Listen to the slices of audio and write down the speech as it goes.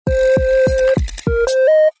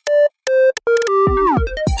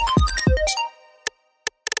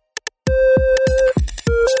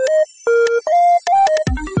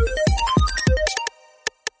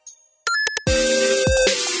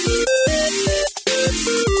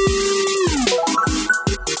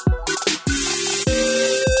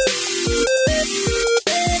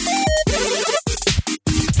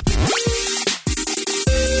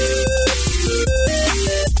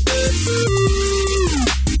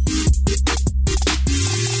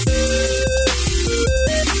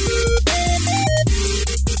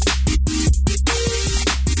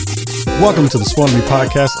Welcome to the Spawn on Me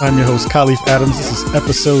podcast. I'm your host, Khalif Adams. This is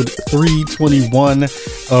episode 321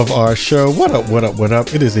 of our show. What up, what up, what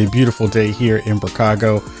up? It is a beautiful day here in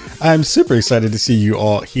Chicago. I'm super excited to see you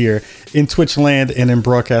all here in Twitch land and in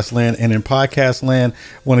broadcast land and in podcast land.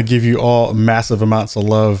 Want to give you all massive amounts of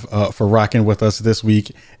love for rocking with us this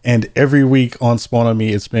week and every week on Spawn on Me.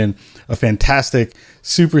 It's been a fantastic,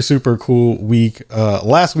 super cool week.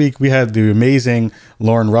 Last week we had the amazing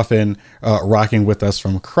Lauren Ruffin rocking with us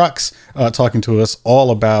from Crux, talking to us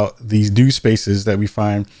all about these new spaces that we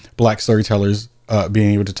find Black storytellers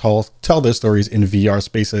being able to tell their stories in VR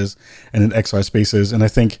spaces and in XR spaces. And I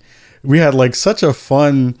think we had like such a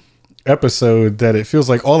fun episode that it feels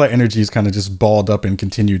like all that energy is kind of just balled up and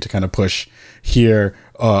continued to kind of push here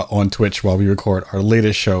on Twitch while we record our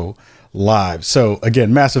latest show live. So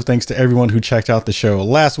again, massive thanks to everyone who checked out the show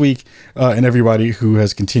last week and everybody who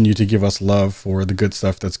has continued to give us love for the good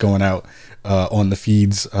stuff that's going out on the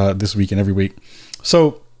feeds this week and every week.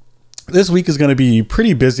 So this week is going to be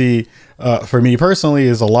pretty busy for me personally.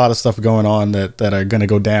 There's a lot of stuff going on that are going to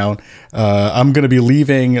go down. I'm going to be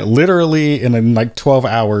leaving literally in like 12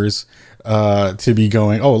 hours to be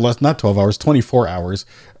going, not 12 hours, 24 hours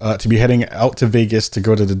to be heading out to Vegas to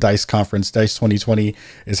go to the DICE conference. DICE 2020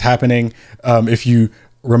 is happening. If you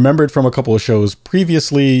remembered from a couple of shows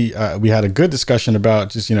previously, we had a good discussion about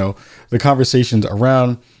just, the conversations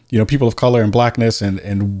around people of color and blackness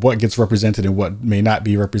and what gets represented and what may not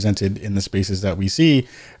be represented in the spaces that we see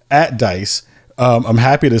at DICE. I'm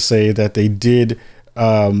happy to say that they did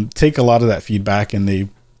take a lot of that feedback and they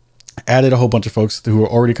added a whole bunch of folks who are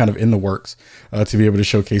already kind of in the works to be able to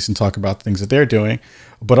showcase and talk about things that they're doing.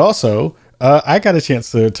 But also, I got a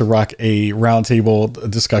chance to rock a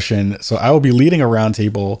roundtable discussion. So I will be leading a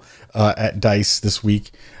roundtable at DICE this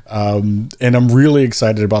week. And I'm really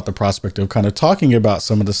excited about the prospect of kind of talking about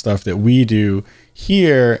some of the stuff that we do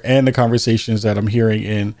here and the conversations that I'm hearing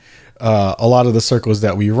in a lot of the circles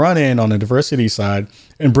that we run in on the diversity side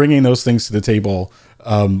and bringing those things to the table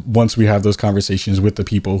once we have those conversations with the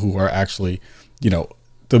people who are actually,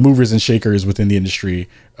 the movers and shakers within the industry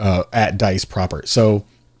at DICE proper. So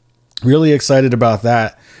really excited about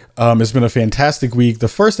that. It's been a fantastic week. The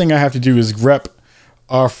first thing I have to do is rep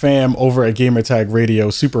our fam over at Gamertag Radio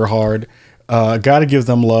super hard. Got to give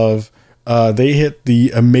them love. They hit the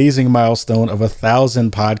amazing milestone of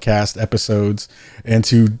 1,000 podcast episodes. And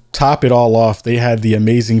to top it all off, they had the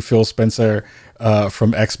amazing Phil Spencer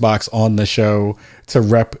from Xbox on the show to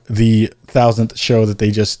rep the 1,000th show that they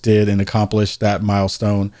just did and accomplish that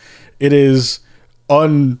milestone. It is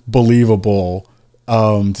unbelievable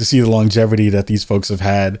to see the longevity that these folks have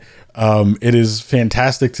had. It is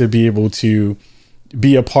fantastic to be able to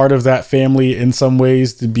be a part of that family in some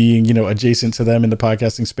ways, to being, adjacent to them in the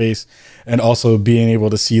podcasting space, and also being able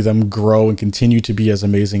to see them grow and continue to be as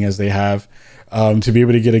amazing as they have. To be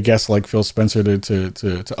able to get a guest like Phil Spencer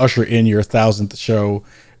to usher in your 1,000th show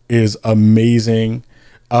is amazing.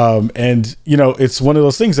 And, it's one of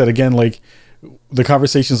those things that, again, like the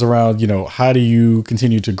conversations around, how do you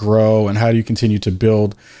continue to grow and how do you continue to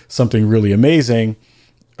build something really amazing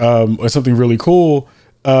or something really cool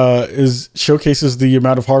is showcases the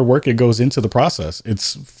amount of hard work it goes into the process.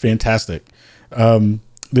 It's fantastic.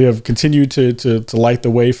 They have continued to light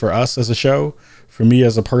the way for us as a show, for me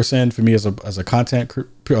as a person, for me as a content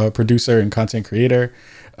producer and content creator.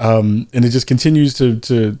 And it just continues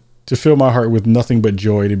to fill my heart with nothing but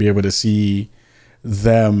joy to be able to see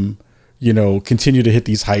them, continue to hit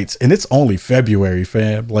these heights. And it's only February,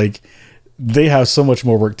 fam. Like, they have so much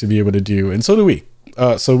more work to be able to do. And so do we.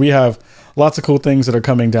 So we have lots of cool things that are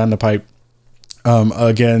coming down the pipe.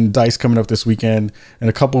 Again, DICE coming up this weekend, and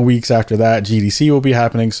a couple weeks after that, GDC will be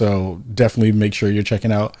happening. So definitely make sure you're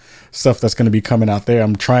checking out stuff that's going to be coming out there.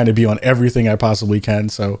 I'm trying to be on everything I possibly can.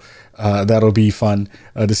 So that'll be fun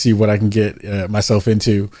to see what I can get myself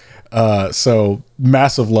into. So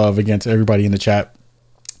massive love again to everybody in the chat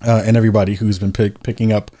and everybody who's been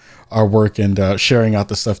picking up our work and sharing out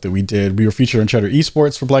the stuff that we did. We were featured on Cheddar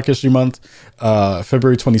Esports for Black History Month.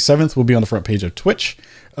 February 27th, we'll be on the front page of Twitch,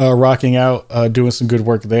 rocking out, doing some good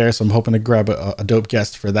work there. So I'm hoping to grab a dope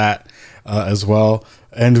guest for that as well.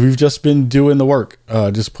 And we've just been doing the work,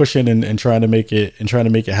 just pushing and trying to make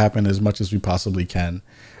it happen as much as we possibly can.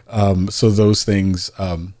 So those things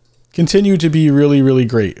continue to be really, really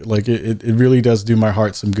great. Like it really does do my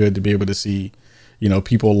heart some good to be able to see,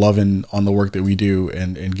 people loving on the work that we do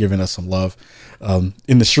and giving us some love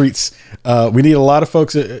in the streets. We need a lot of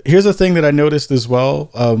folks. Here's a thing that I noticed as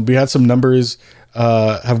well. We had some numbers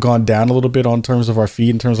have gone down a little bit on terms of our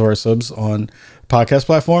feed, in terms of our subs on podcast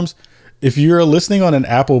platforms. If you're listening on an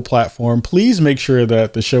Apple platform, please make sure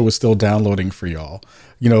that the show is still downloading for y'all.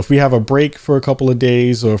 if we have a break for a couple of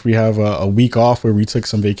days, or if we have a week off where we took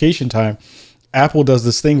some vacation time, Apple does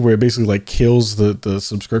this thing where it basically like kills the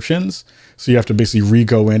subscriptions. So you have to basically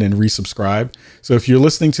re-go in and resubscribe. So if you're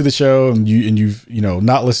listening to the show and you've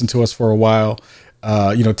not listened to us for a while,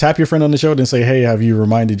 tap your friend on the show and say, hey, have you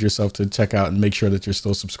reminded yourself to check out and make sure that you're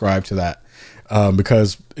still subscribed to that?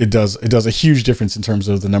 Because it does a huge difference in terms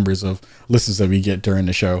of the numbers of listens that we get during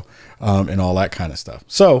the show, and all that kind of stuff.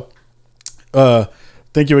 So,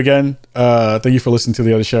 thank you again. Thank you for listening to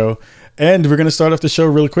the other show. And we're going to start off the show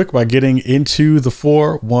really quick by getting into the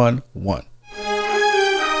 411.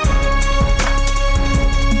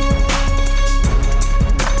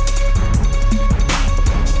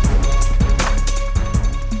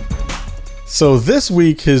 So this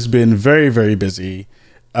week has been very, very busy.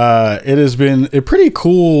 It has been a pretty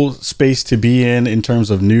cool space to be in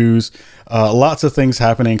terms of news. Lots of things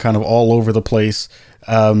happening kind of all over the place.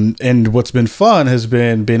 And what's been fun has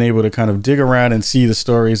been being able to kind of dig around and see the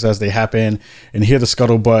stories as they happen and hear the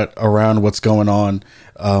scuttlebutt around what's going on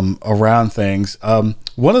around things.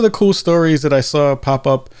 One of the cool stories that I saw pop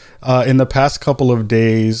up in the past couple of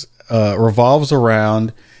days revolves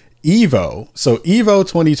around EVO. So EVO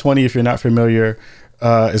 2020, if you're not familiar,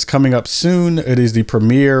 is coming up soon. It is the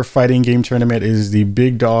premier fighting game tournament. It is the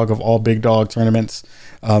big dog of all big dog tournaments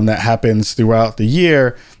that happens throughout the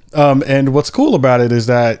year. And what's cool about it is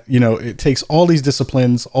that, it takes all these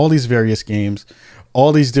disciplines, all these various games,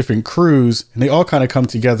 all these different crews, and they all kind of come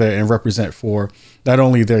together and represent for not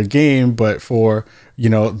only their game, but for,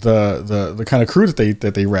 the kind of crew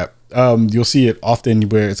that they rep. You'll see it often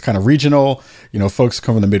where it's kind of regional. Folks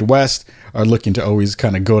come from the Midwest are looking to always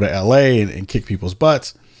kind of go to LA and kick people's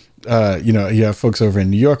butts. You have folks over in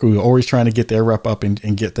New York who are always trying to get their rep up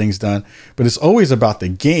and get things done. But it's always about the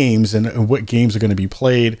games and what games are going to be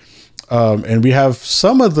played. And we have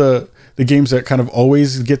some of the games that kind of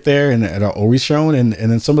always get there and are always shown. And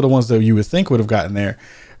then some of the ones that you would think would have gotten there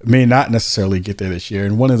may not necessarily get there this year.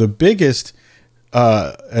 And one of the biggest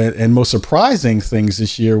and most surprising things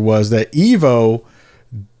this year was that EVO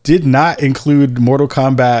did not include Mortal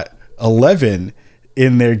Kombat 11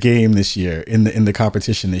 in their game this year, in the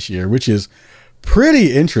competition this year, which is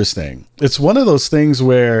pretty interesting. It's one of those things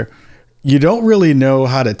where you don't really know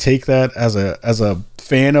how to take that as a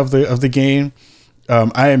fan of the game.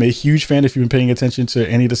 I am a huge fan, if you've been paying attention to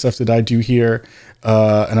any of the stuff that I do here,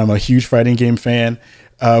 and I'm a huge fighting game fan,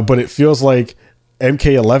 but it feels like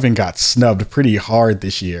MK11 got snubbed pretty hard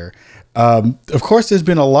this year. Of course, there's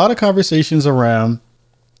been a lot of conversations around,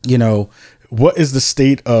 what is the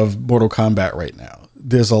state of Mortal Kombat right now?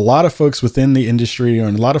 There's a lot of folks within the industry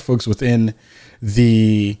and a lot of folks within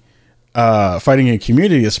the fighting game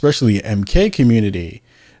community, especially the MK community,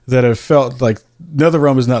 that have felt like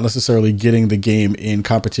NetherRealm is not necessarily getting the game in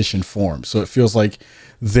competition form. So it feels like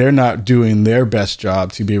they're not doing their best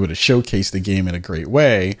job to be able to showcase the game in a great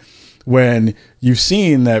way, when you've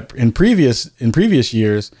seen that in previous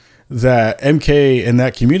years that MK and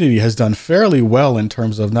that community has done fairly well in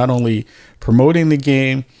terms of not only promoting the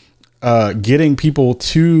game, getting people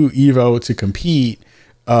to EVO to compete,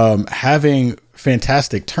 having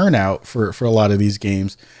fantastic turnout for a lot of these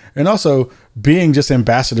games, and also being just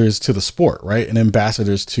ambassadors to the sport, right? And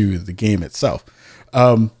ambassadors to the game itself.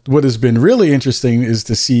 What has been really interesting is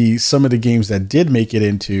to see some of the games that did make it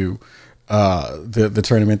into the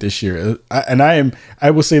tournament this year.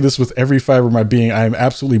 I will say this with every fiber of my being, I am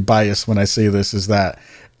absolutely biased when I say this, is that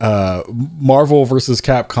Marvel vs.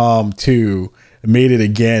 Capcom 2 made it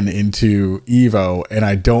again into EVO, and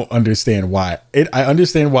I don't understand why. I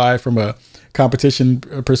understand why from a competition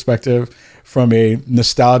perspective, from a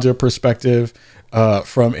nostalgia perspective,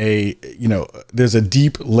 from a, there's a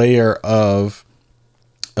deep layer of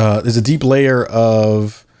not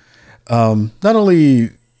only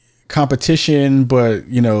competition, but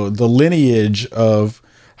the lineage of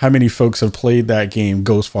how many folks have played that game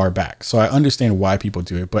goes far back. So I understand why people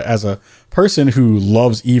do it. But as a person who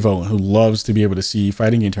loves EVO and who loves to be able to see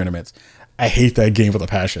fighting game tournaments, I hate that game with a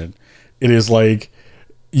passion. It is like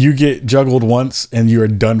you get juggled once and you're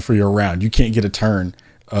done for your round. You can't get a turn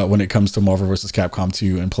when it comes to Marvel vs. Capcom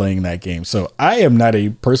 2 and playing that game. So I am not a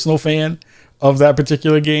personal fan of that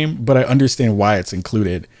particular game, but I understand why it's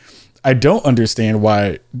included. I don't understand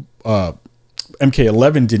why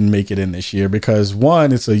MK11 didn't make it in this year, because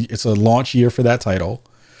one, it's a launch year for that title.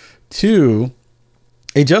 Two,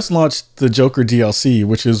 they just launched the Joker DLC,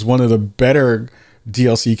 which is one of the better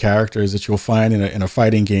DLC characters that you'll find in a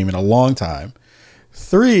fighting game in a long time.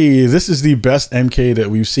 3, this is the best MK that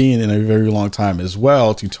we've seen in a very long time as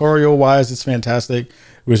well. Tutorial wise, it's fantastic,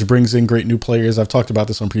 which brings in great new players. I've talked about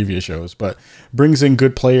this on previous shows, but brings in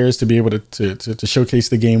good players to be able to showcase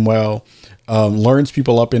the game well. Learns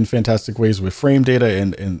people up in fantastic ways with frame data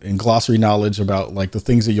and glossary knowledge about like the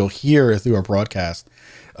things that you'll hear through a broadcast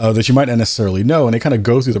that you might not necessarily know. And they kind of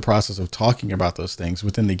go through the process of talking about those things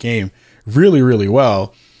within the game really, really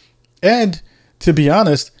well. And to be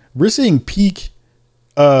honest, we're seeing peak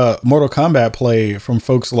Mortal Kombat play from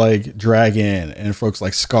folks like Dragon and folks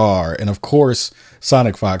like Scar, and of course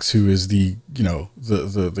Sonic Fox, who is the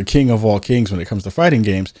king of all kings when it comes to fighting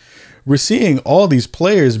games. We're seeing all these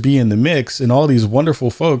players be in the mix and all these wonderful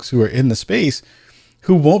folks who are in the space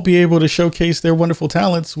who won't be able to showcase their wonderful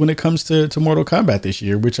talents when it comes to Mortal Kombat this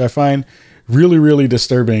year, which I find really, really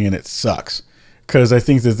disturbing, and it sucks because I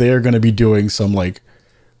think that they're going to be doing some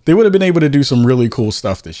they would have been able to do some really cool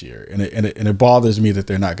stuff this year. And it bothers me that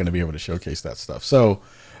they're not going to be able to showcase that stuff. So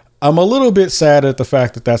I'm a little bit sad at the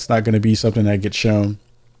fact that that's not going to be something that gets shown.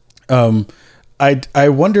 I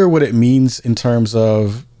wonder what it means in terms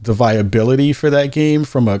of the viability for that game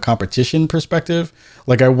from a competition perspective.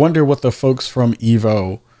 Like, I wonder what the folks from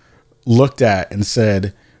Evo looked at and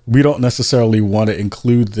said, we don't necessarily want to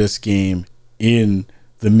include this game in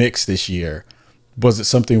the mix this year. Was it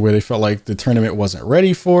something where they felt like the tournament wasn't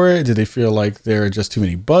ready for it? Did they feel like there are just too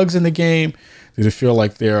many bugs in the game? Did they feel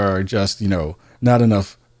like there are just, not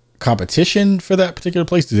enough competition for that particular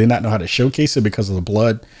place? Do they not know how to showcase it because of the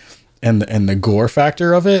blood and the gore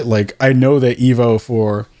factor of it? Like, I know that Evo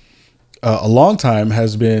for a long time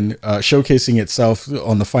has been showcasing itself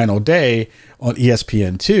on the final day on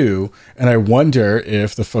ESPN2. And I wonder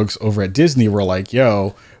if the folks over at Disney were like,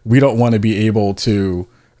 yo, we don't want to be able to,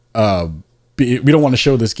 we don't want to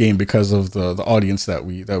show this game because of the audience that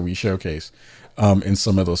we showcase in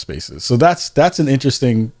some of those spaces. So that's an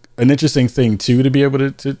interesting thing too, to be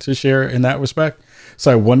able to share in that respect.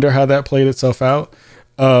 So I wonder how that played itself out.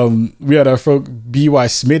 We had our folk BY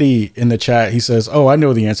Smitty in the chat. He says, "Oh, I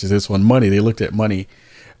know the answer to this one. Money. They looked at money."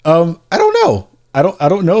 I don't know. I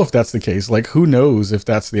don't know if that's the case. Like, who knows if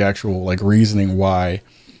that's the actual reasoning why,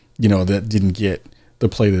 that didn't get the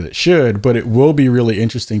play that it should. But it will be really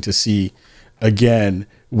interesting to see again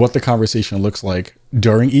what the conversation looks like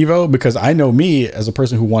during Evo, because I know me as a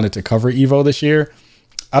person who wanted to cover Evo this year,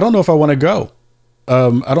 I don't know if I want to go.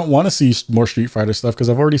 I don't want to see more Street Fighter stuff because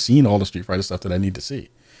I've already seen all the Street Fighter stuff that I need to see.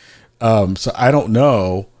 So I don't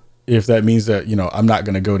know if that means that, I'm not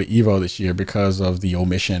going to go to Evo this year because of the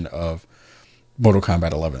omission of Mortal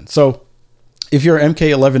Kombat 11. So if you're an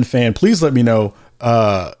MK11 fan, please let me know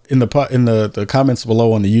in the comments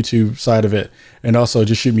below on the YouTube side of it. And also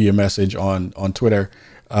just shoot me a message on Twitter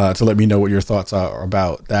to let me know what your thoughts are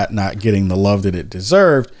about that not getting the love that it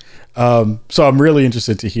deserved. So I'm really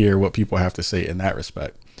interested to hear what people have to say in that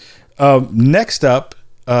respect. Next up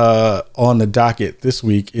on the docket this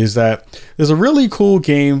week is that there's a really cool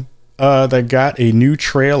game that got a new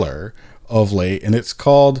trailer of late, and it's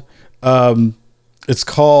called Atomic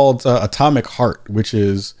Heart, which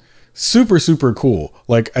is super, super cool.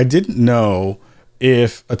 Like, I didn't know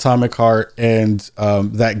if Atomic Heart and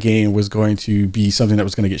that game was going to be something that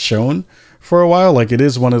was going to get shown for a while. Like, it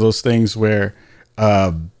is one of those things where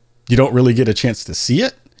you don't really get a chance to see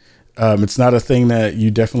it. It's not a thing that you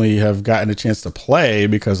definitely have gotten a chance to play,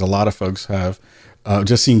 because a lot of folks have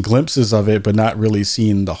just seen glimpses of it, but not really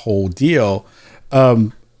seen the whole deal.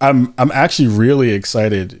 I'm actually really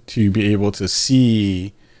excited to be able to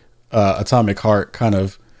see Atomic Heart kind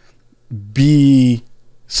of be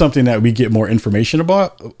something that we get more information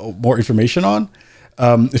on.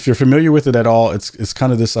 If you're familiar with it at all, it's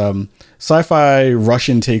kind of this sci-fi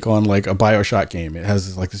Russian take on like a BioShock game. It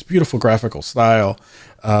has this beautiful graphical style.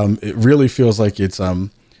 It really feels like it's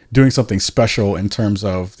doing something special in terms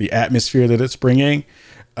of the atmosphere that it's bringing.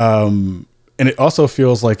 And it also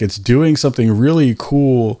feels like it's doing something really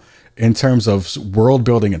cool in terms of world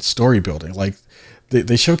building and story building. Like,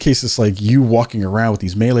 they showcase this, like, you walking around with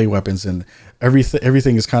these melee weapons, and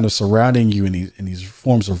everything is kind of surrounding you in these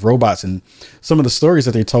forms of robots. And some of the stories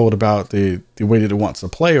that they told about the way that it wants to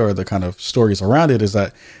play, or the kind of stories around it, is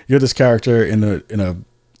that you're this character in a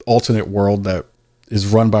alternate world that is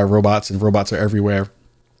run by robots, and robots are everywhere.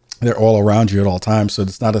 They're all around you at all times. So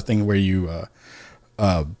it's not a thing where you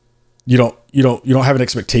don't have an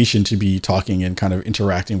expectation to be talking and kind of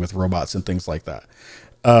interacting with robots and things like that.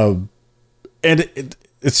 And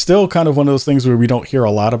it's still kind of one of those things where we don't hear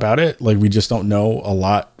a lot about it. Like we just don't know a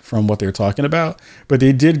lot from what they're talking about, but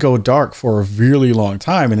they did go dark for a really long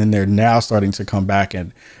time. And then they're now starting to come back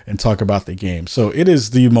and talk about the game. So it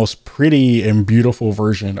is the most pretty and beautiful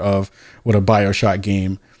version of what a BioShock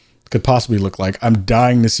game could possibly look like. I'm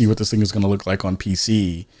dying to see what this thing is going to look like on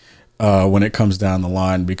PC when it comes down the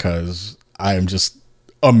line, because I am just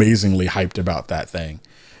amazingly hyped about that thing.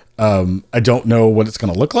 I don't know what it's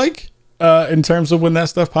going to look like in terms of when that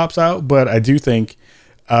stuff pops out, but I do think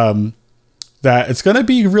that it's going to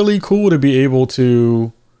be really cool to be able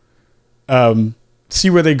to see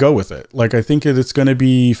where they go with it. Like, I think it's going to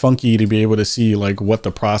be funky to be able to see like what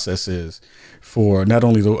the process is for not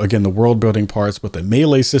only the world building parts, but the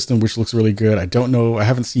melee system, which looks really good. I don't know. I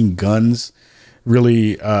haven't seen guns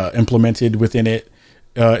really implemented within it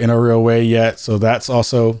in a real way yet. So that's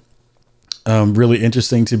also really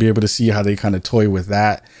interesting to be able to see how they kind of toy with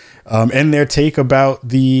that. And their take about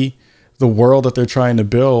the world that they're trying to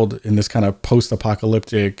build in this kind of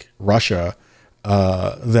post-apocalyptic Russia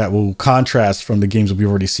that will contrast from the games that we've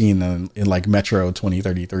already seen in like Metro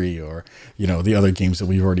 2033 or, the other games that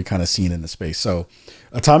we've already kind of seen in the space. So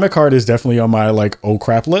Atomic Heart is definitely on my like, oh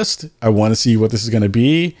crap list. I want to see what this is going to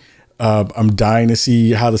be. I'm dying to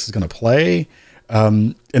see how this is going to play.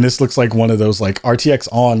 And this looks like one of those like RTX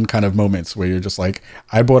on kind of moments where you're just like,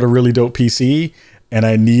 I bought a really dope PC and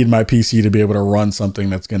I need my PC to be able to run something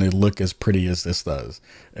that's going to look as pretty as this does.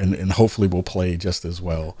 And hopefully will play just as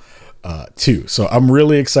well, too. So I'm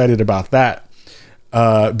really excited about that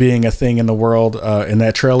being a thing in the world. In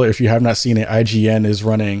that trailer, if you have not seen it, IGN is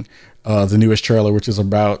running the newest trailer, which is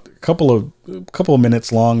about a couple of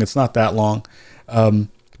minutes long. It's not that long,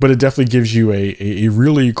 but it definitely gives you a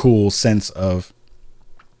really cool sense of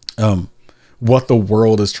what the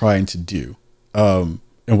world is trying to do.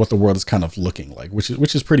 And what the world is kind of looking like, which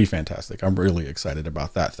is pretty fantastic. I'm really excited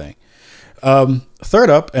about that thing. Third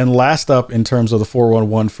up and last up in terms of the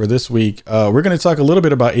 411 for this week, we're going to talk a little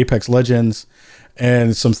bit about Apex Legends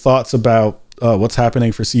and some thoughts about what's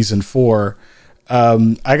happening for Season 4.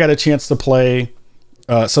 I got a chance to play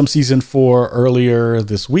some Season 4 earlier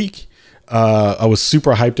this week. I was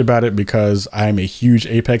super hyped about it because I'm a huge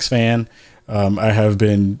Apex fan. I have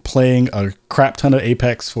been playing a crap ton of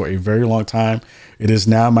Apex for a very long time. It is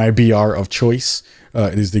now my BR of choice.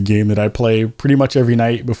 It is the game that I play pretty much every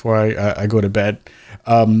night before I go to bed.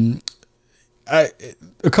 A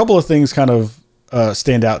couple of things kind of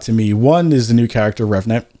stand out to me. One is the new character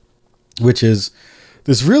Revenant, which is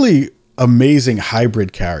this really amazing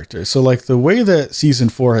hybrid character. So like the way that Season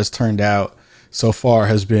 4 has turned out so far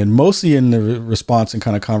has been mostly in the response and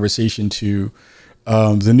kind of conversation to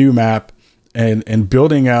the new map and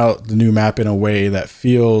building out the new map in a way that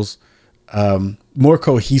feels more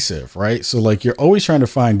cohesive, right? So like you're always trying to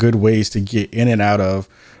find good ways to get in and out of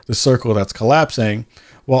the circle that's collapsing,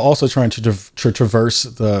 while also trying to traverse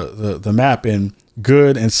the map in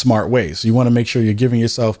good and smart ways. So you want to make sure you're giving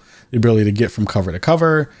yourself the ability to get from cover to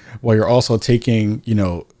cover, while you're also taking,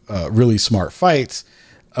 really smart fights.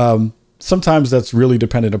 Sometimes that's really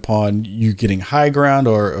dependent upon you getting high ground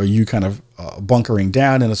or you kind of bunkering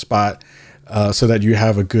down in a spot so that you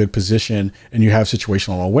have a good position and you have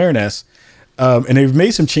situational awareness. And they've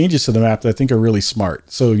made some changes to the map that I think are really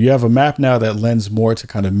smart. So you have a map now that lends more to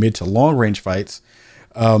kind of mid to long range fights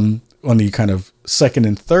on the kind of second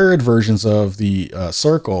and third versions of the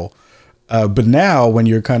circle. But now when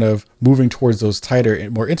you're kind of moving towards those tighter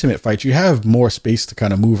and more intimate fights, you have more space to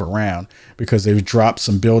kind of move around because they've dropped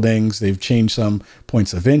some buildings. They've changed some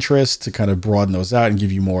points of interest to kind of broaden those out and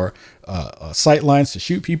give you more sight lines to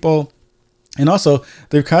shoot people. And also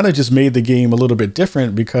they've kind of just made the game a little bit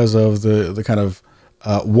different because of the kind of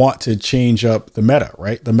want to change up the meta,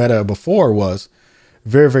 right? The meta before was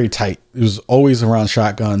very, very tight. It was always around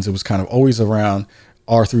shotguns. It was kind of always around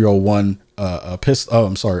R301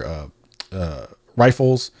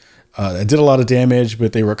 rifles that did a lot of damage,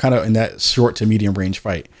 but they were kind of in that short to medium range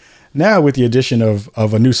fight. Now with the addition of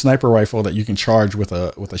a new sniper rifle that you can charge with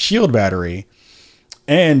a shield battery,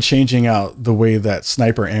 and changing out the way that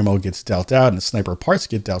sniper ammo gets dealt out and sniper parts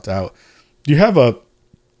get dealt out, you have a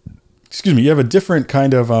different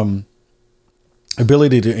kind of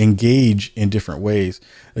ability to engage in different ways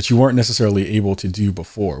that you weren't necessarily able to do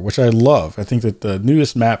before, which I love. I think that the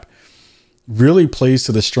newest map really plays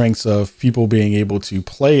to the strengths of people being able to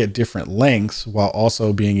play at different lengths while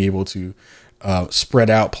also being able to spread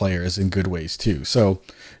out players in good ways too. So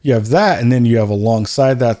you have that, and then you have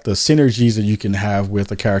alongside that the synergies that you can have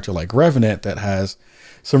with a character like Revenant that has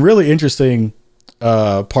some really interesting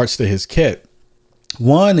parts to his kit.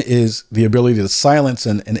 One is the ability to silence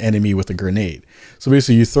an enemy with a grenade. So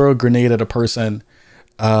basically you throw a grenade at a person,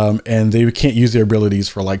 and they can't use their abilities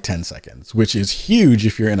for like 10 seconds, which is huge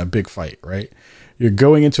if you're in a big fight, right? You're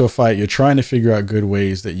going into a fight, you're trying to figure out good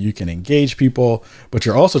ways that you can engage people, but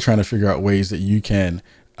you're also trying to figure out ways that you can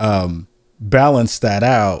balance that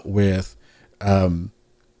out with,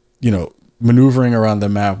 maneuvering around the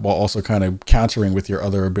map while also kind of countering with your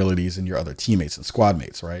other abilities and your other teammates and squad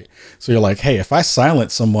mates, right? So you're like, hey, if I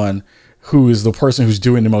silence someone who is the person who's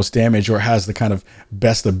doing the most damage or has the kind of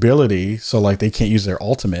best ability, so like they can't use their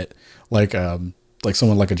ultimate, like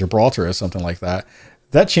someone like a Gibraltar or something like that,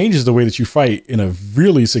 that changes the way that you fight in a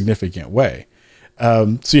really significant way.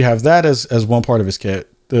 So you have that as one part of his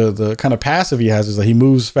kit. The kind of passive he has is that he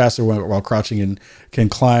moves faster while crouching and can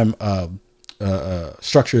climb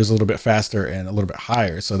structures a little bit faster and a little bit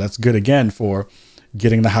higher. So that's good again for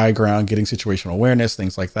getting the high ground, getting situational awareness,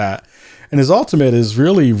 things like that. And his ultimate is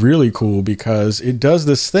really, really cool because it does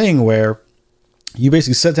this thing where you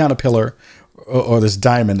basically set down a pillar or this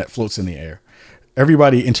diamond that floats in the air.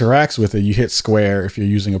 Everybody interacts with it. You hit square if you're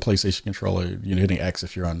using a PlayStation controller, you're hitting X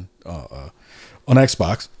if you're on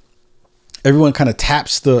Xbox. Everyone kind of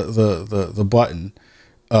taps the button.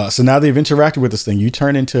 So now they've interacted with this thing. You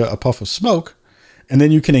turn into a puff of smoke and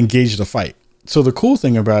then you can engage the fight. So the cool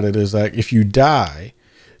thing about it is that if you die,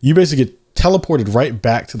 you basically get teleported right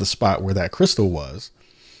back to the spot where that crystal was,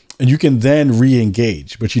 and you can then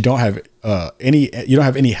re-engage, but you don't have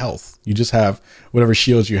any health. You just have whatever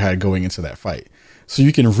shields you had going into that fight. So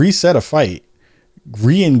you can reset a fight,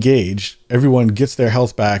 re-engage, everyone gets their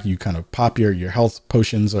health back. You kind of pop your health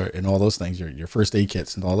potions and all those things, your first aid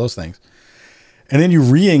kits and all those things. And then you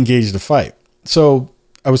re-engage the fight. So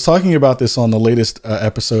I was talking about this on the latest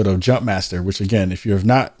episode of Jumpmaster, which again, if you're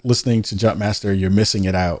not listening to Jumpmaster, you're missing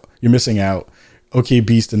it out. You're missing out. OK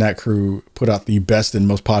Beast and that crew put out the best and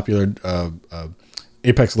most popular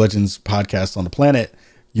Apex Legends podcast on the planet.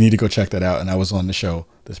 You need to go check that out. And I was on the show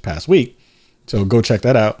this past week. So go check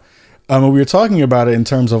that out. We were talking about it in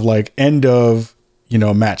terms of like end of,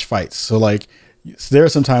 match fights. So like there are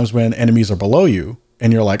some times when enemies are below you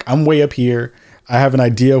and you're like, I'm way up here. I have an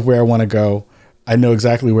idea of where I want to go. I know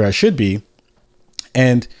exactly where I should be.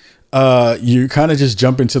 And you kind of just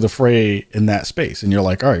jump into the fray in that space. And you're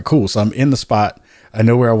like, all right, cool. So I'm in the spot. I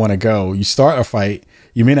know where I want to go. You start a fight.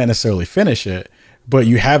 You may not necessarily finish it, but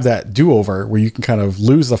you have that do-over where you can kind of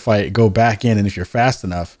lose the fight, go back in. And if you're fast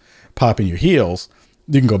enough, pop in your heels,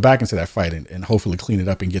 you can go back into that fight and hopefully clean it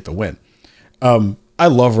up and get the win. I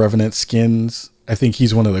love Revenant skins. I think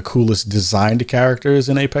he's one of the coolest designed characters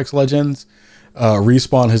in Apex Legends.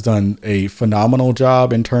 Respawn has done a phenomenal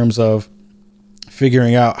job in terms of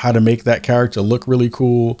figuring out how to make that character look really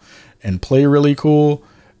cool and play really cool.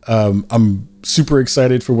 I'm super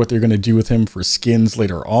excited for what they're going to do with him for skins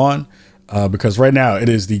later on, because right now it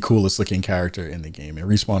is the coolest looking character in the game. And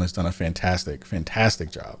Respawn has done a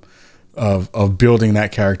fantastic job of building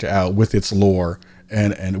that character out with its lore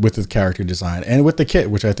and with its character design and with the kit,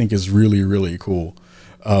 which I think is really, really cool.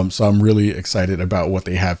 So I'm really excited about what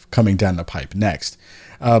they have coming down the pipe next.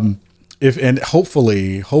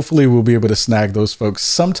 Hopefully we'll be able to snag those folks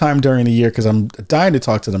sometime during the year, because I'm dying to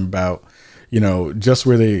talk to them about, just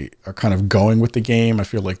where they are kind of going with the game. I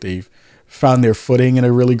feel like they've found their footing in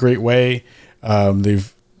a really great way.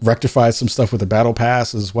 They've rectified some stuff with the battle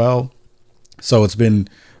pass as well. So it's been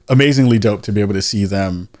amazingly dope to be able to see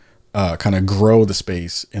them kind of grow the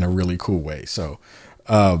space in a really cool way. So,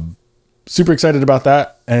 super excited about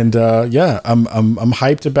that. And I'm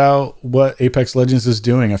hyped about what Apex Legends is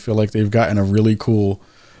doing. I feel like they've gotten a really cool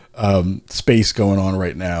space going on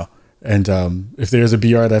right now. And if there's a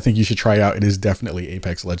BR that I think you should try out, it is definitely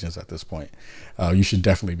Apex Legends at this point. You should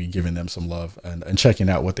definitely be giving them some love and checking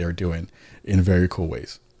out what they're doing in very cool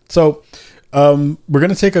ways. So we're going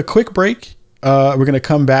to take a quick break. We're going to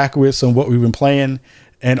come back with some what we've been playing.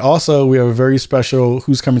 And also we have a very special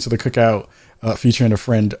Who's Coming to the Cookout featuring a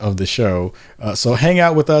friend of the show. So hang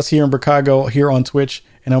out with us here in Chicago, here on Twitch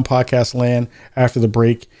and on Podcast Land after the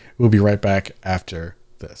break. We'll be right back after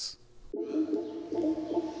this.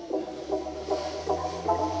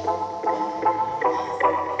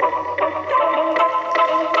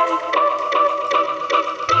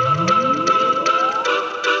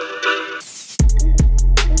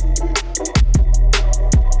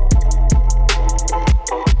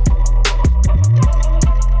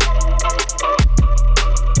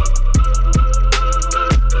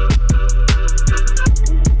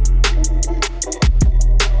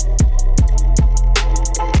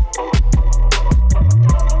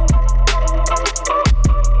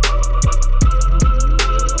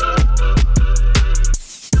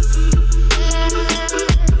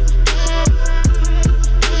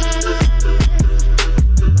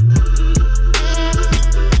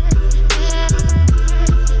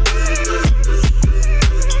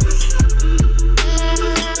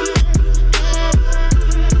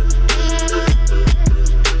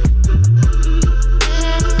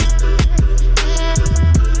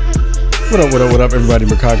 What up, everybody in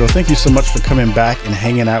Chicago? Thank you so much for coming back and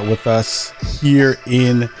hanging out with us here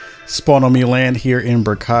in Spawn on Me Land here in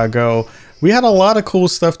Chicago. We had a lot of cool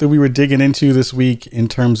stuff that we were digging into this week in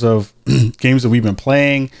terms of games that we've been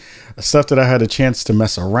playing, stuff that I had a chance to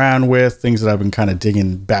mess around with, things that I've been kind of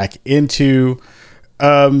digging back into.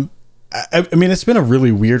 I mean, it's been a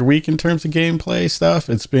really weird week in terms of gameplay stuff.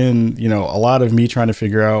 It's been, a lot of me trying to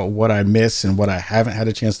figure out what I miss and what I haven't had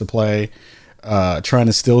a chance to play. Trying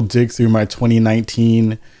to still dig through my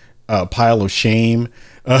 2019 pile of shame,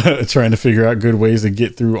 trying to figure out good ways to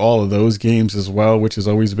get through all of those games as well, which has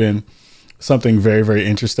always been something very, very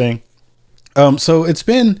interesting. So it's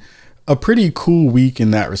been a pretty cool week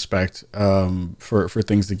in that respect, for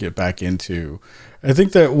things to get back into. I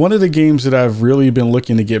think that one of the games that I've really been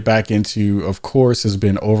looking to get back into, of course, has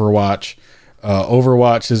been Overwatch.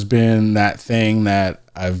 Overwatch has been that thing that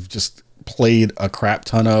I've just played a crap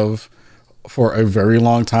ton of for a very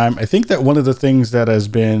long time. I think that one of the things that has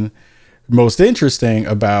been most interesting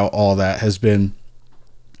about all that has been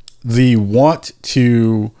the want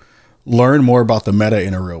to learn more about the meta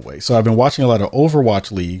in a real way. So I've been watching a lot of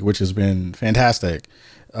Overwatch League, which has been fantastic,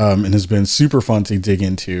 and has been super fun to dig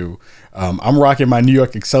into. I'm rocking my New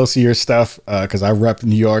York Excelsior stuff because I rep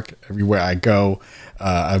New York everywhere I go.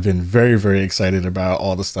 I've been very, very excited about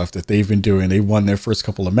all the stuff that they've been doing. They won their first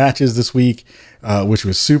couple of matches this week, which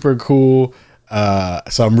was super cool.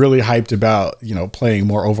 So I'm really hyped about, playing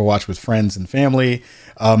more Overwatch with friends and family,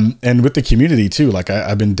 and with the community too. Like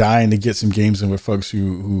I've been dying to get some games in with folks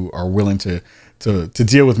who are willing to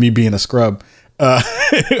deal with me being a scrub,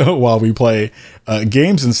 while we play,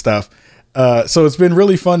 games and stuff. So it's been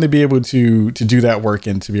really fun to be able to do that work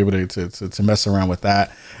and to be able to mess around with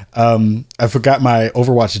that. I forgot my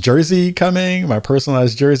Overwatch jersey coming, my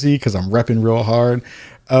personalized jersey, because I'm repping real hard.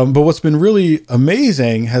 But what's been really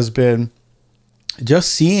amazing has been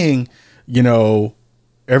just seeing,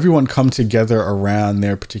 everyone come together around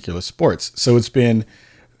their particular sports. So it's been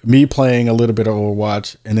me playing a little bit of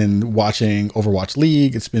Overwatch and then watching Overwatch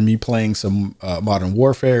League. It's been me playing some Modern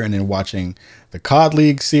Warfare and then watching the COD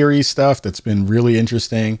League series stuff. That's been really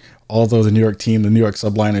interesting. Although the New York team, the New York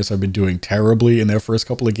Subliners, have been doing terribly in their first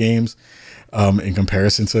couple of games, in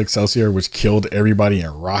comparison to Excelsior, which killed everybody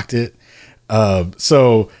and rocked it.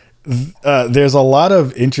 So there's a lot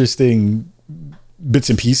of interesting bits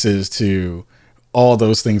and pieces to all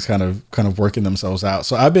those things kind of working themselves out.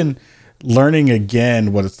 So I've been learning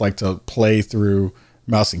again what it's like to play through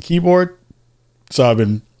mouse and keyboard. So I've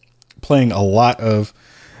been playing a lot of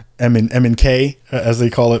M&K, as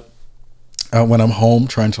they call it, when I'm home,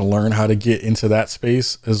 trying to learn how to get into that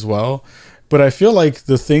space as well. But I feel like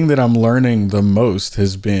the thing that I'm learning the most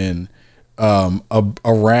has been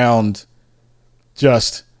around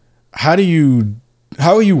just how are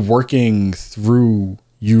you working through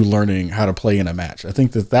you learning how to play in a match. I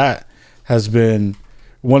think that has been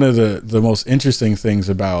one of the most interesting things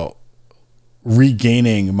about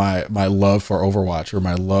regaining my love for Overwatch, or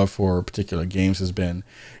my love for particular games, has been,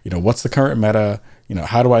 what's the current meta?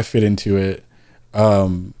 How do I fit into it?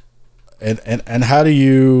 And how do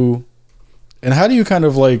you kind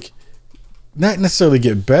of like not necessarily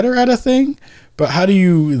get better at a thing, but how do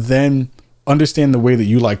you then understand the way that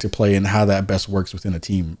you like to play and how that best works within a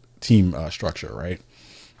team structure, right?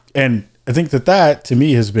 And I think that to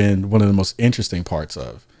me has been one of the most interesting parts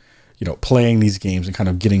of, playing these games and kind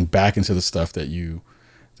of getting back into the stuff that you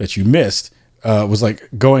missed, was like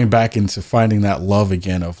going back into finding that love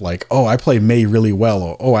again of like, oh, I play Mei really well,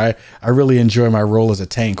 or oh, I really enjoy my role as a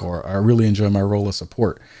tank, or I really enjoy my role as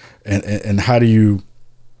support, and how do you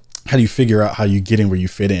figure out how you get in where you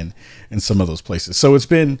fit in some of those places. So it's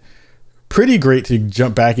been pretty great to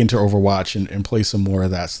jump back into Overwatch and play some more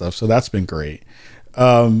of that stuff. So that's been great.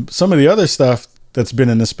 Some of the other stuff that's been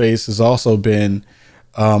in the space has also been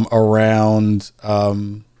around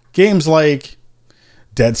games like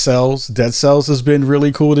Dead Cells. Dead Cells has been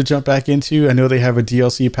really cool to jump back into. I know they have a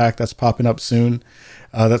DLC pack that's popping up soon,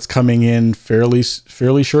 that's coming in fairly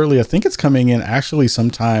shortly. I think it's coming in actually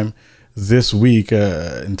sometime this week,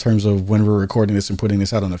 in terms of when we're recording this and putting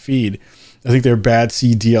this out on the feed. I think their Bad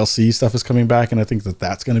Seed DLC stuff is coming back, and I think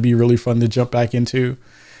that's going to be really fun to jump back into.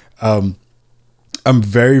 I'm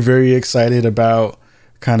very, very excited about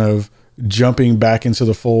kind of jumping back into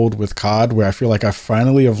the fold with COD, where I feel like I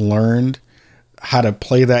finally have learned how to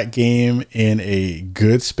play that game in a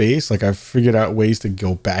good space. Like I've figured out ways to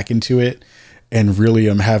go back into it and really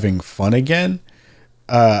am having fun again.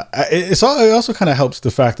 It also kind of helps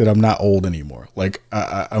the fact that I'm not old anymore. Like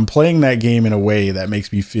I'm playing that game in a way that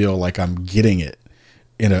makes me feel like I'm getting it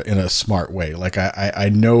in a smart way. Like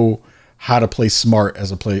I know how to play smart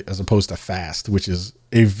as opposed to fast, which is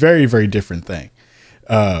a very, very different thing.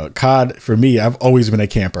 COD, for me, I've always been a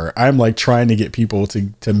camper. I'm like trying to get people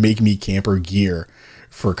to make me camper gear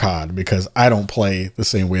for COD because I don't play the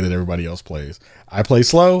same way that everybody else plays. I play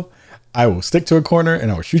slow. I will stick to a corner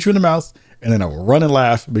and I will shoot you in the mouth, and then I will run and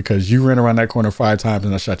laugh because you ran around that corner 5 times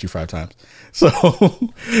and I shot you 5 times.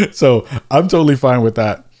 So I'm totally fine with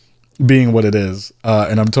that being what it is.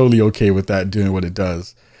 And I'm totally okay with that doing what it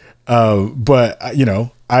does. But you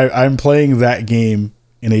know, I'm playing that game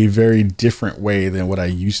in a very different way than what I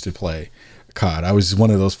used to play COD. I was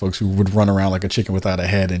one of those folks who would run around like a chicken without a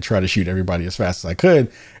head and try to shoot everybody as fast as I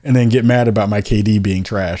could and then get mad about my KD being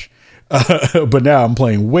trash. But now I'm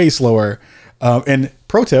playing way slower. And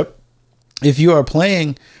pro tip, if you are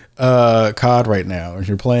playing COD right now, if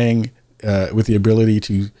you're playing with the ability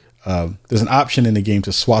to, there's an option in the game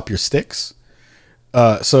to swap your sticks.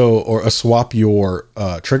 Or swap your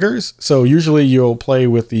triggers. So usually you'll play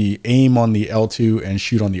with the aim on the L2 and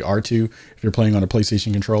shoot on the R2. If you're playing on a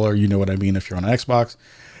PlayStation controller, you know what I mean if you're on an Xbox.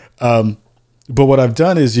 But what I've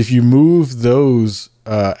done is if you move those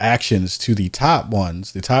actions to the top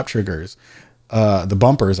ones, the top triggers, the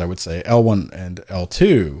bumpers, I would say, L1 and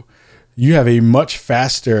L2, you have a much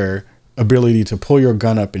faster ability to pull your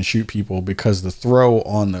gun up and shoot people because the throw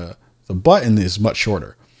on the button is much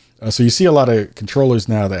shorter. So you see a lot of controllers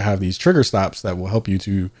now that have these trigger stops that will help you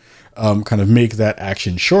to kind of make that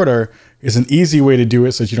action shorter. It's an easy way to do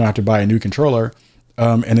it so that you don't have to buy a new controller.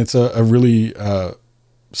 And it's a really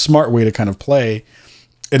smart way to kind of play.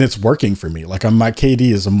 And it's working for me. Like my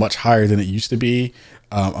KD is much higher than it used to be.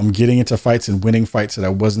 I'm getting into fights and winning fights that I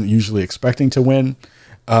wasn't usually expecting to win.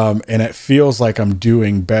 And it feels like I'm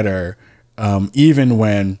doing better even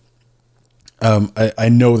when I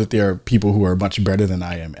know that there are people who are much better than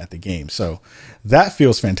I am at the game. So that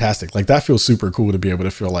feels fantastic. Like that feels super cool to be able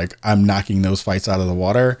to feel like I'm knocking those fights out of the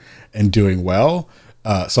water and doing well.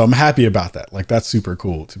 So I'm happy about that. Like that's super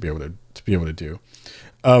cool to be able to do.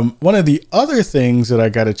 One of the other things that I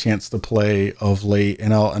got a chance to play of late,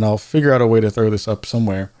 and I'll figure out a way to throw this up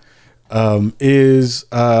somewhere, is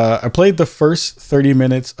I played the first 30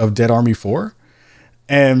 minutes of Dead Army 4.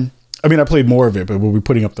 And I mean, I played more of it, but we'll be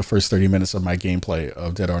putting up the first 30 minutes of my gameplay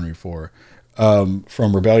of Dead Army 4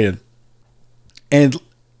 from Rebellion. And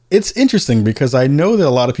it's interesting because I know that a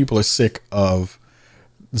lot of people are sick of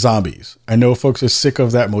zombies. I know folks are sick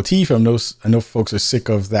of that motif. I know folks are sick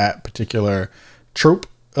of that particular trope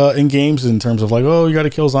in games in terms of like, oh, you got to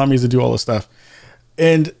kill zombies to do all this stuff.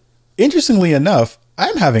 And interestingly enough,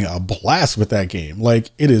 I'm having a blast with that game. Like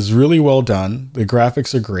it is really well done. The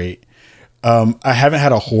graphics are great. I haven't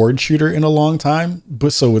had a horde shooter in a long time,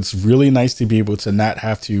 but so it's really nice to be able to not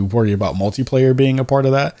have to worry about multiplayer being a part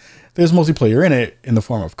of that. There's multiplayer in it in the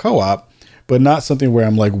form of co-op, but not something where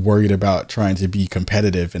I'm like worried about trying to be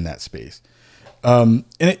competitive in that space. And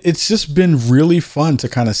it's just been really fun to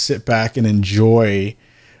kind of sit back and enjoy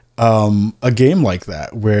a game like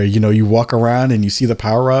that, where, you know, you walk around and you see the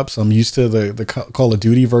power-ups. I'm used to the Call of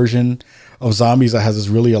Duty version of zombies that has this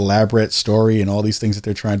really elaborate story and all these things that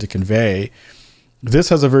they're trying to convey. This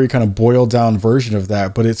has a very kind of boiled down version of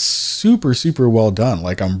that, but it's super, super well done.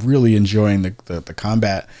 Like I'm really enjoying the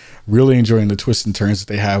combat, really enjoying the twists and turns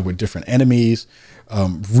that they have with different enemies.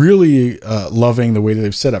 Really loving the way that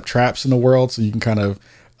they've set up traps in the world, so you can kind of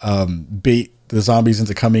bait the zombies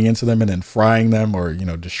into coming into them and then frying them, or, you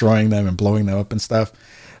know, destroying them and blowing them up and stuff.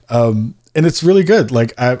 And it's really good.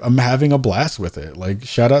 Like I'm having a blast with it. Like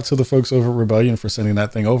shout out to the folks over at Rebellion for sending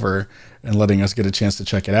that thing over and letting us get a chance to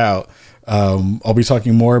check it out. I'll be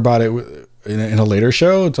talking more about it in a later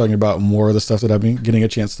show, talking about more of the stuff that I've been getting a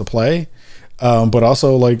chance to play. But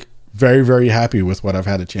also like very, very happy with what I've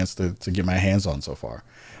had a chance to get my hands on so far.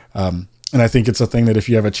 And I think it's a thing that if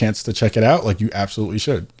you have a chance to check it out, like you absolutely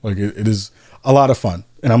should. Like it is a lot of fun.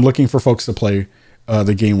 And I'm looking for folks to play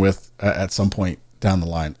the game with at some point down the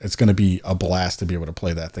line. It's going to be a blast to be able to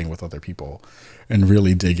play that thing with other people and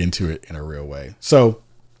really dig into it in a real way. So,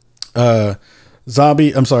 Dead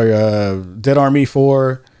Army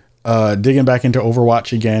 4, digging back into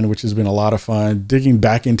Overwatch again, which has been a lot of fun, digging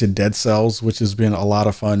back into Dead Cells, which has been a lot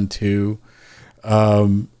of fun too.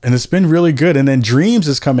 And it's been really good. And then Dreams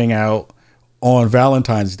is coming out on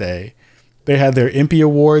Valentine's Day. They had their Impy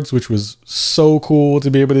Awards, which was so cool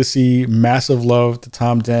to be able to see. Massive love to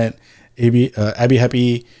Tom Dent, Abby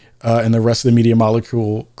Heppy, and the rest of the Media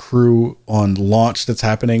Molecule crew on launch that's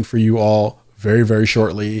happening for you all very, very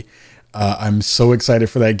shortly. I'm so excited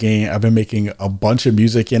for that game. I've been making a bunch of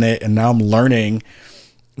music in it, and now I'm learning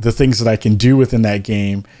the things that I can do within that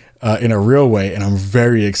game in a real way. And I'm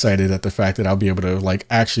very excited at the fact that I'll be able to like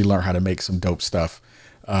actually learn how to make some dope stuff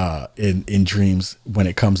in Dreams when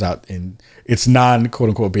it comes out in its non quote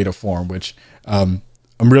unquote beta form, which I'm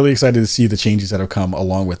really excited to see the changes that have come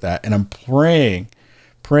along with that. And I'm praying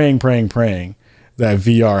that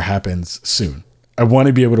VR happens soon. I want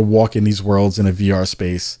to be able to walk in these worlds in a VR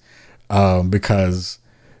space because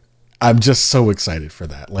I'm just so excited for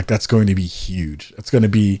that. Like, that's going to be huge. It's going to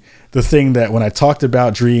be the thing that when I talked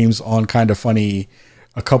about Dreams on Kinda Funny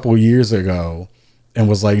a couple years ago and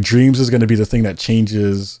was like, Dreams is going to be the thing that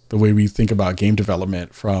changes the way we think about game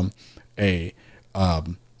development from a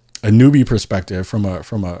newbie perspective, from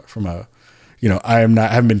a I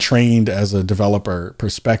haven't been trained as a developer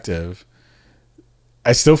perspective.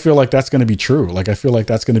 I still feel like that's going to be true. Like, I feel like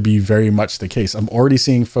that's going to be very much the case. I'm already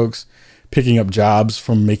seeing folks picking up jobs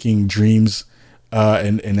from making Dreams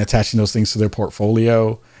and attaching those things to their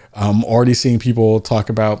portfolio. I'm already seeing people talk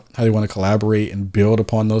about how they want to collaborate and build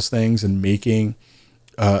upon those things and making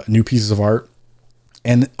new pieces of art.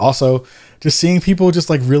 And also just seeing people just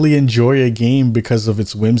like really enjoy a game because of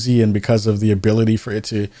its whimsy and because of the ability for it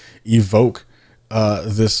to evoke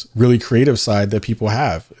this really creative side that people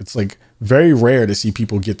have. It's like very rare to see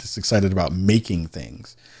people get this excited about making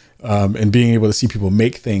things. And being able to see people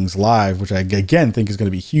make things live, which I again think is going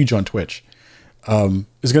to be huge on Twitch,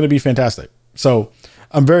 is going to be fantastic. So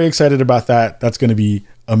I'm very excited about that. That's going to be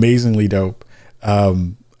amazingly dope.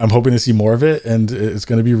 I'm hoping to see more of it, and it's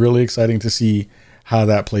going to be really exciting to see how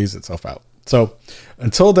that plays itself out. So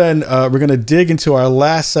until then, we're going to dig into our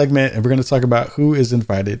last segment, and we're going to talk about who is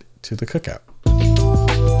invited to the cookout.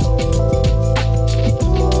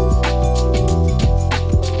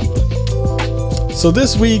 So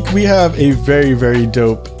this week we have a very, very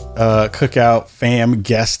dope cookout fam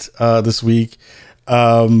guest this week.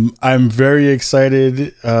 I'm very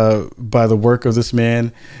excited by the work of this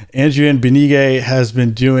man. Adrien Beniguet has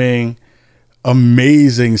been doing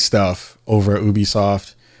amazing stuff over at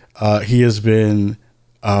Ubisoft. He has been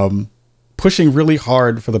pushing really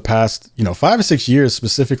hard for the past 5 or 6 years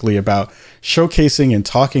specifically about showcasing and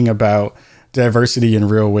talking about diversity in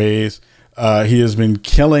real ways. He has been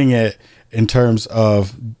killing it in terms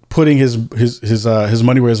of putting his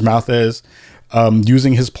money where his mouth is,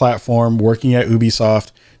 using his platform, working at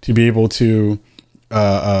Ubisoft to be able to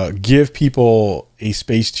give people a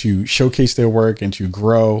space to showcase their work and to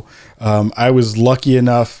grow. I was lucky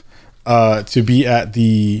enough to be at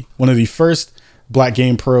one of the first Black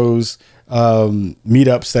Game Pros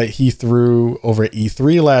meetups that he threw over at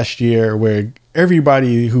E3 last year, where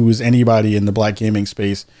everybody who was anybody in the Black gaming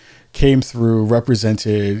space came through,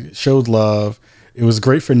 represented, showed love. It was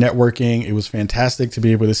great for networking. It was fantastic to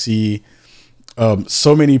be able to see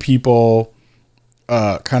so many people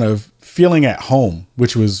kind of feeling at home,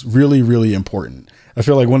 which was really, really important. I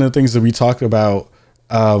feel like one of the things that we talk about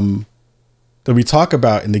in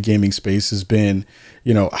the gaming space has been,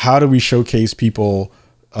 how do we showcase people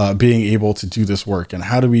being able to do this work, and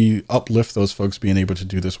how do we uplift those folks being able to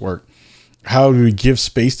do this work? How do we give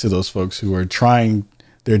space to those folks who are trying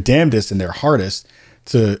their damnedest and their hardest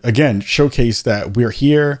to, again, showcase that we're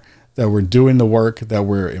here, that we're doing the work, that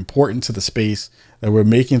we're important to the space, that we're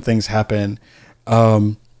making things happen.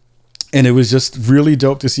 And it was just really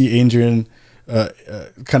dope to see Adrien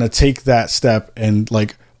kind of take that step and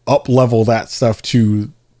like up level that stuff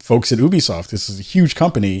to folks at Ubisoft. This is a huge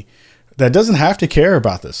company that doesn't have to care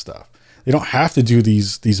about this stuff. They don't have to do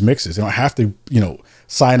these mixes. They don't have to,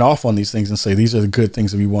 sign off on these things and say, these are the good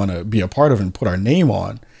things that we want to be a part of and put our name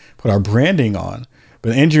on, put our branding on.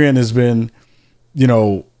 But Adrien has been,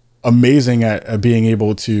 amazing at being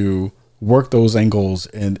able to work those angles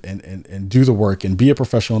and do the work and be a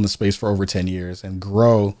professional in the space for over 10 years and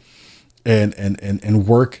grow and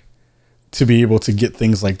work to be able to get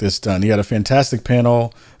things like this done. He had a fantastic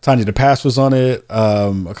panel. Tanya DePass was on it.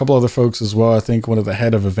 A couple other folks as well. I think one of the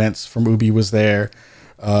head of events from Ubi was there.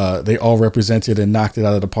 They all represented and knocked it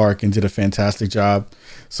out of the park and did a fantastic job.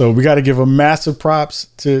 So we got to give a massive props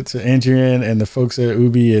to Adrien and the folks at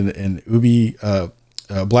Ubi and Ubi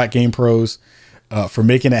Black Game Pros for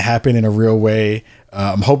making it happen in a real way.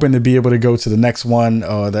 I'm hoping to be able to go to the next one.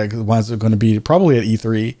 That one's going to be probably at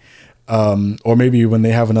E3. Or maybe when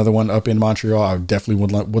they have another one up in Montreal. I definitely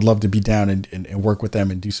would love to be down and work with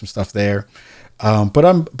them and do some stuff there. But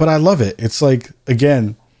I love it. It's like,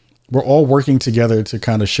 again, we're all working together to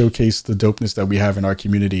kind of showcase the dopeness that we have in our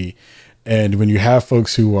community. And when you have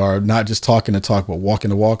folks who are not just talking the talk, but walking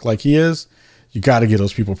the walk like he is, you got to give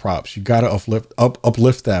those people props. You got to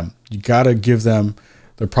uplift them. You got to give them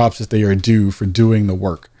the props that they are due for doing the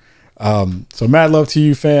work. So mad love to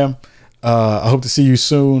you, fam. I hope to see you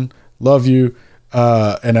soon. Love you.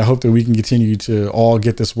 And I hope that we can continue to all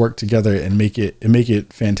get this work together and make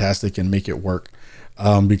it fantastic and make it work.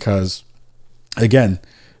 because again,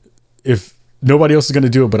 if nobody else is going to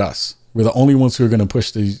do it but us, we're the only ones who are going to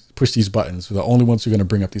push these buttons. We're the only ones who are going to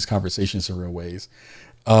bring up these conversations in real ways.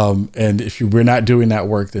 And if we're not doing that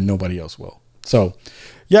work, then nobody else will. So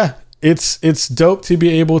yeah, it's dope to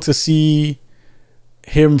be able to see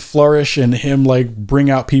him flourish and him like bring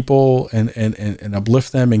out people and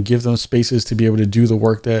uplift them and give them spaces to be able to do the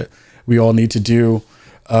work that we all need to do.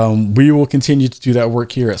 We will continue to do that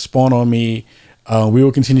work here at Spawn on Me. We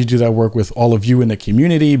will continue to do that work with all of you in the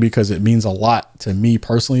community because it means a lot to me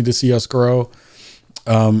personally to see us grow.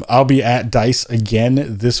 I'll be at DICE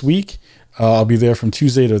again this week. I'll be there from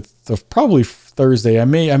Tuesday to probably Thursday. I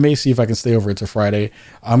may see if I can stay over to Friday.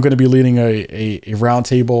 I'm going to be leading a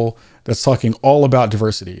roundtable that's talking all about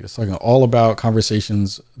diversity. It's talking all about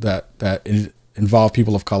conversations that involve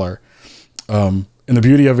people of color. And the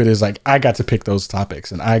beauty of it is like, I got to pick those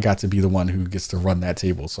topics and I got to be the one who gets to run that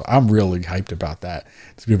table. So I'm really hyped about that,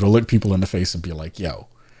 to be able to look people in the face and be like, yo,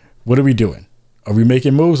 what are we doing? Are we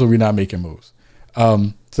making moves or are we not making moves?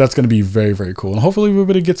 So that's going to be very, very cool. And hopefully we're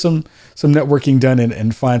able to get some networking done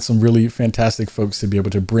and find some really fantastic folks to be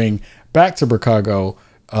able to bring back to Chicago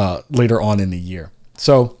later on in the year.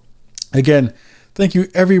 So again, thank you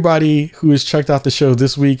everybody who has checked out the show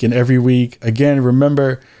this week and every week. Again,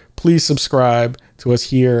 remember, please subscribe to us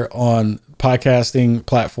here on podcasting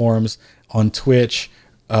platforms, on Twitch,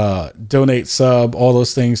 donate, sub, all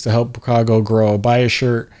those things to help Chicago grow. Buy a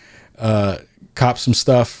shirt, cop some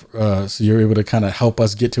stuff so you're able to kind of help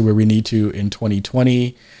us get to where we need to in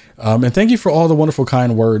 2020. And thank you for all the wonderful,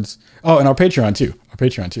 kind words. Oh, and our Patreon too.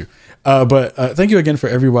 But thank you again for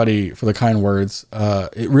everybody for the kind words.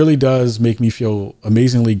 It really does make me feel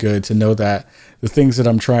amazingly good to know that the things that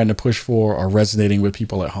I'm trying to push for are resonating with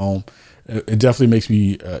people at home. It definitely makes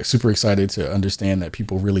me super excited to understand that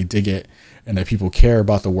people really dig it and that people care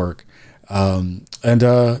about the work. And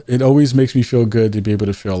it always makes me feel good to be able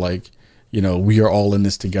to feel like, you know, we are all in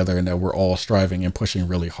this together and that we're all striving and pushing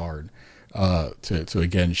really hard to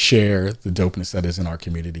again, share the dopeness that is in our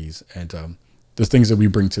communities and the things that we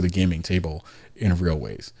bring to the gaming table in real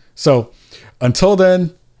ways. So until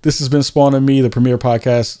then, this has been Spawn on Me, the premier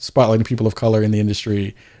podcast spotlighting people of color in the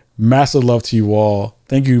industry. Massive love to you all.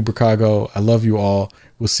 Thank you, Chicago. I love you all.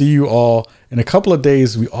 We'll see you all in a couple of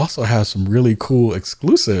days. We also have some really cool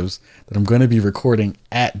exclusives that I'm going to be recording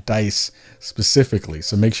at DICE specifically.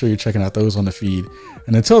 So make sure you're checking out those on the feed.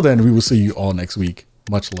 And until then, we will see you all next week.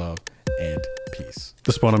 Much love and peace.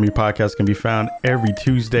 The Spawn on Me podcast can be found every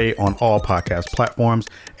Tuesday on all podcast platforms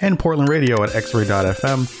and Portland radio at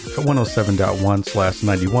x-ray.fm at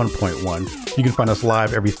 107.1/91.1. You can find us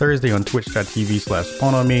live every Thursday on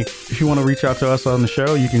twitch.tv/spawnonme. If you want to reach out to us on the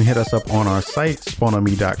show, you can hit us up on our site,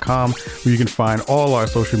 spawnonme.com, where you can find all our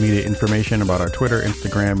social media information about our Twitter,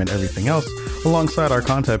 Instagram, and everything else, alongside our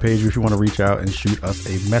contact page if you want to reach out and shoot us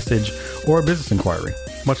a message or a business inquiry.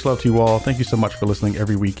 Much love to you all. Thank you so much for listening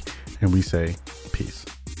every week, and we say peace.